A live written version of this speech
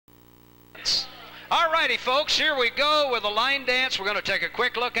All righty, folks, here we go with a line dance. We're going to take a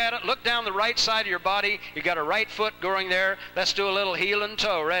quick look at it. Look down the right side of your body. You got a right foot going there. Let's do a little heel and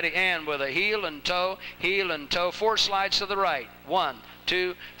toe. Ready? And with a heel and toe, 4 slides to the right. 1,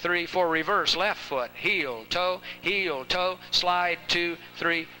 2, 3, 4. Reverse, left foot, heel, toe, slide, 2,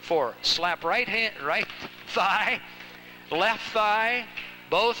 3, 4. Slap right hand, right thigh, left thigh,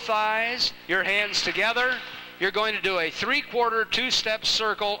 both thighs, your hands together. You're going to do a 3/4 2-step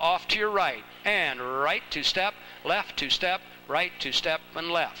circle off to your right. And right 2-step, left 2-step, right 2-step, and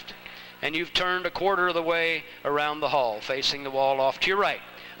left. And you've turned a 1/4 of the way around the hall, facing the wall off to your right.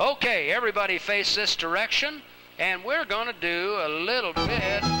 Okay, everybody face this direction, and we're going to do a little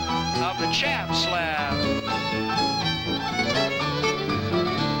bit of the Chap slap.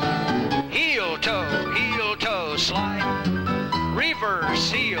 Heel, toe, slide.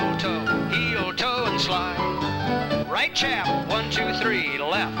 Reverse, heel, toe, and slide. Right Chap, 1, 2, 3,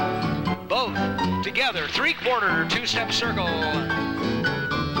 left. Both together, 3/4 2-step circle.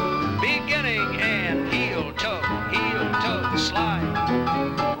 Beginning and heel, toe,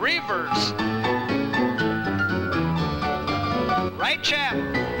 slide. Reverse. Right Chap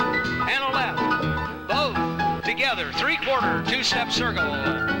and a left. Both together, 3/4 2-step circle.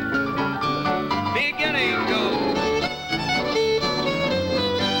 Beginning, go.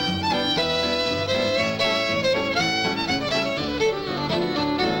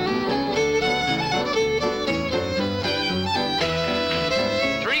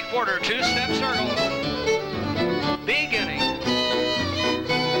 Two-step circle. Beginning.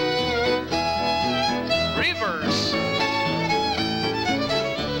 Reverse.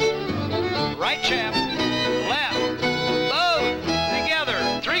 Right Chap. Left. Both together.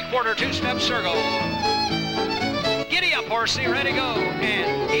 3/4 2-step circle. Giddy up, horsey. Ready, go.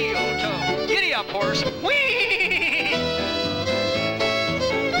 And heel, toe. Giddy up, horse. Whee!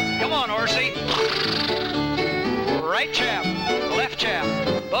 Come on, horsey. Right Chap. Left Chap.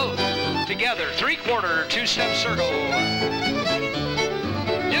 Both together, 3/4 2-step circle.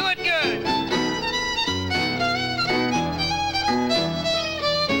 Do it good.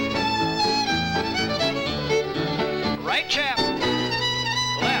 Right Chap,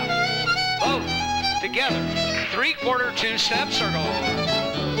 left, both together, 3/4 2-step circle.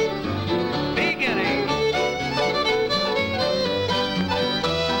 Beginning.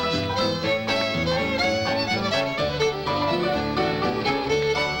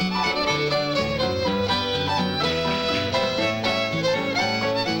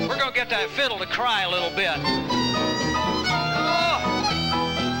 Get that fiddle to cry a little bit. Oh.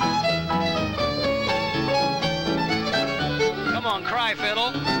 Come on, cry,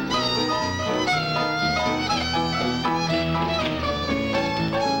 fiddle.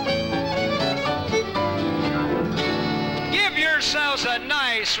 Give yourselves a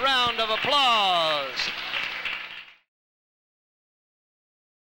nice round of applause.